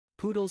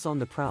Poodles on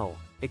the prowl,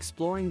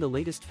 exploring the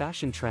latest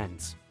fashion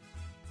trends.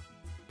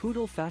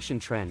 Poodle fashion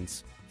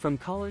trends. From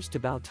collars to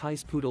bow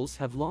ties, poodles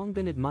have long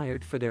been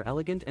admired for their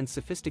elegant and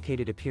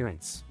sophisticated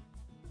appearance.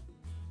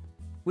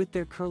 With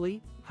their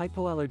curly,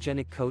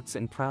 hypoallergenic coats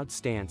and proud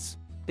stance,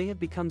 they have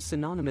become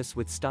synonymous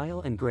with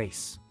style and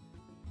grace.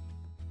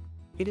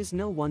 It is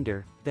no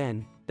wonder,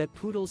 then, that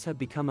poodles have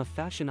become a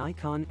fashion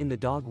icon in the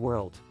dog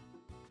world.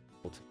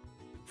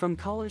 From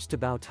collars to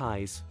bow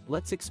ties,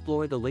 let's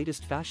explore the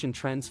latest fashion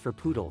trends for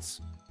poodles.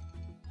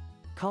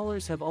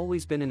 Collars have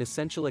always been an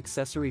essential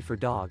accessory for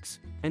dogs,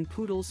 and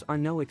poodles are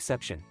no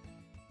exception.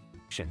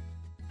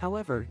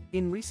 However,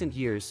 in recent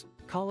years,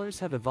 collars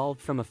have evolved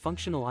from a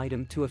functional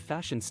item to a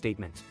fashion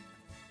statement.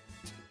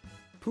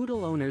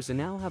 Poodle owners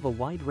now have a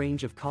wide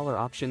range of collar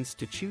options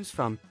to choose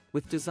from,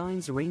 with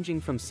designs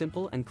ranging from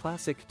simple and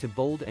classic to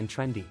bold and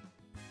trendy.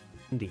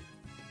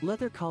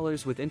 Leather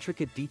collars with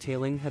intricate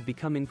detailing have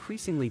become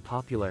increasingly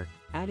popular,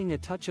 adding a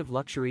touch of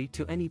luxury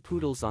to any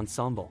poodle's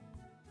ensemble.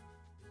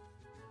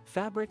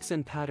 Fabrics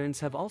and patterns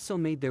have also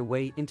made their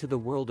way into the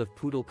world of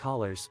poodle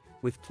collars,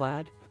 with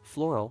plaid,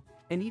 floral,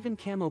 and even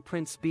camo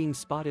prints being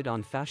spotted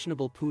on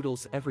fashionable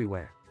poodles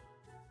everywhere.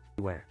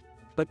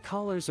 But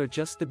collars are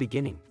just the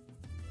beginning.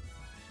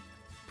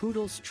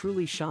 Poodles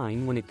truly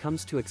shine when it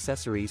comes to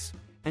accessories,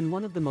 and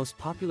one of the most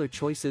popular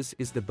choices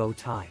is the bow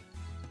tie.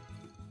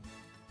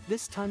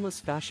 This timeless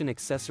fashion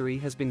accessory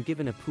has been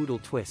given a poodle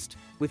twist,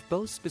 with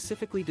bows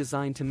specifically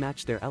designed to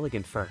match their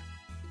elegant fur.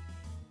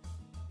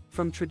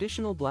 From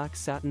traditional black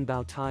satin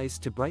bow ties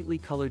to brightly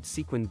colored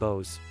sequin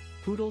bows,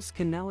 poodles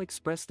can now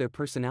express their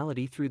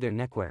personality through their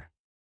neckwear.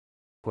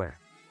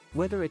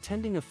 Whether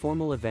attending a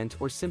formal event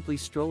or simply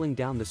strolling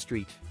down the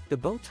street, the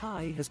bow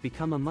tie has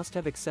become a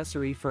must-have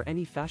accessory for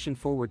any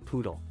fashion-forward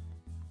poodle.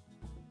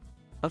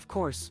 Of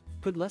course,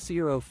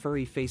 Poodle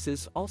furry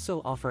faces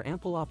also offer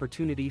ample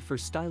opportunity for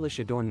stylish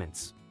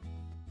adornments.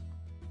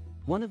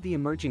 One of the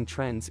emerging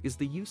trends is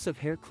the use of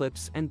hair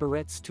clips and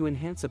barrettes to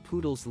enhance a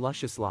poodle's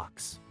luscious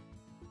locks.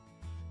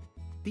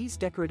 These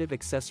decorative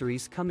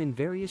accessories come in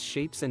various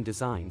shapes and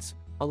designs,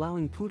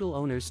 allowing poodle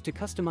owners to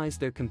customize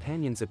their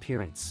companion's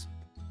appearance.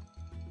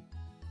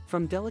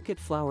 From delicate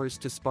flowers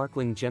to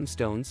sparkling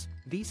gemstones,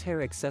 these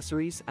hair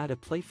accessories add a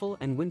playful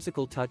and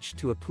whimsical touch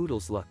to a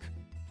poodle's look.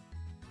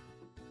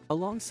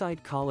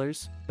 Alongside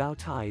collars, bow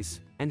ties,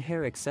 and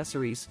hair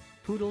accessories,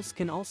 poodles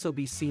can also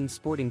be seen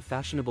sporting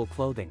fashionable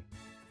clothing.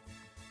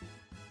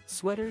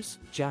 Sweaters,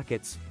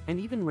 jackets, and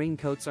even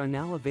raincoats are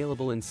now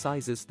available in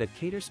sizes that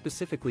cater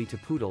specifically to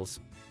poodles,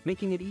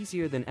 making it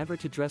easier than ever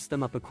to dress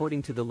them up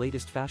according to the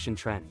latest fashion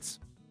trends.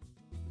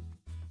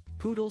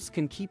 Poodles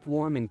can keep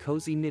warm in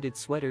cozy knitted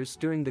sweaters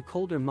during the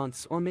colder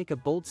months or make a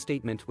bold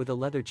statement with a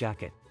leather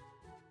jacket.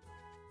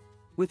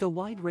 With a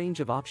wide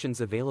range of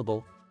options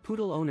available,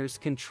 poodle owners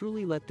can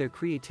truly let their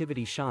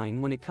creativity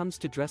shine when it comes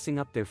to dressing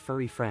up their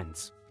furry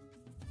friends.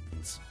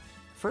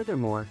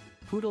 Furthermore,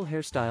 poodle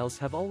hairstyles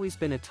have always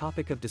been a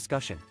topic of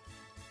discussion.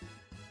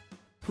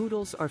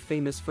 Poodles are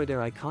famous for their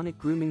iconic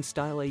grooming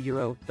style,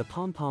 the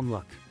pom-pom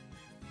look.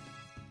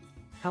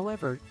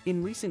 However,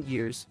 in recent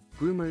years,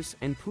 groomers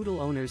and poodle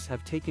owners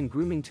have taken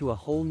grooming to a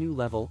whole new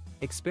level,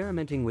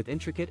 experimenting with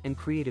intricate and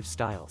creative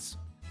styles.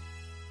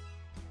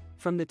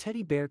 From the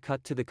teddy bear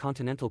cut to the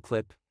continental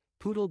clip,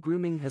 poodle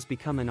grooming has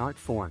become an art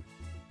form.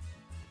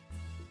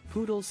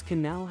 Poodles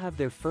can now have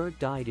their fur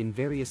dyed in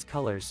various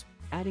colors,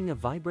 adding a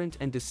vibrant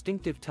and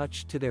distinctive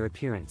touch to their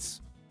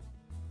appearance.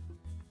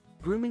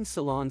 Grooming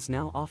salons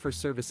now offer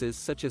services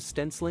such as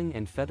stenciling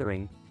and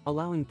feathering,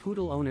 allowing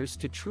poodle owners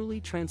to truly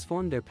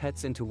transform their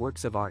pets into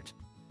works of art.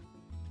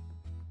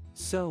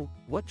 So,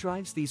 what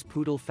drives these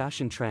poodle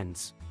fashion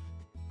trends?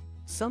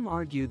 Some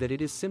argue that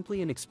it is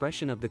simply an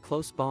expression of the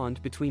close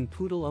bond between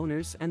poodle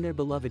owners and their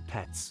beloved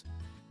pets.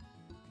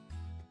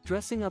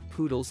 Dressing up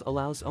poodles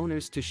allows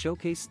owners to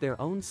showcase their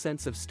own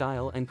sense of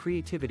style and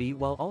creativity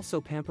while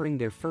also pampering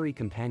their furry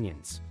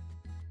companions.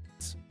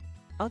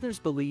 Others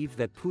believe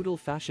that poodle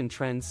fashion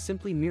trends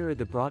simply mirror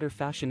the broader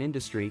fashion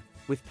industry,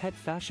 with pet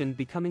fashion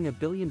becoming a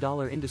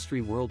billion-dollar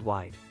industry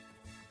worldwide.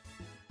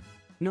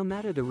 No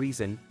matter the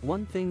reason,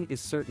 one thing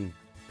is certain: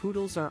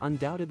 poodles are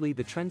undoubtedly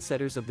the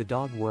trendsetters of the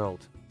dog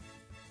world.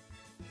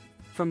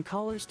 From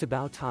collars to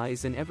bow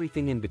ties and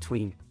everything in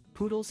between,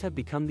 poodles have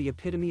become the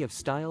epitome of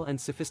style and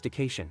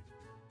sophistication.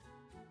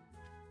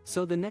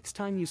 So the next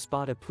time you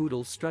spot a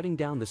poodle strutting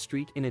down the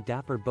street in a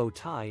dapper bow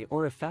tie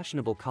or a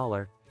fashionable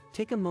collar,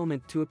 take a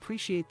moment to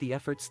appreciate the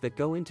efforts that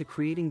go into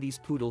creating these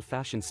poodle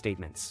fashion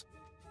statements.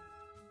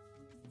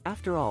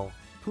 After all,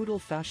 poodle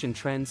fashion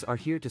trends are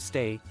here to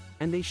stay,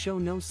 and they show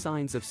no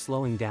signs of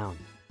slowing down.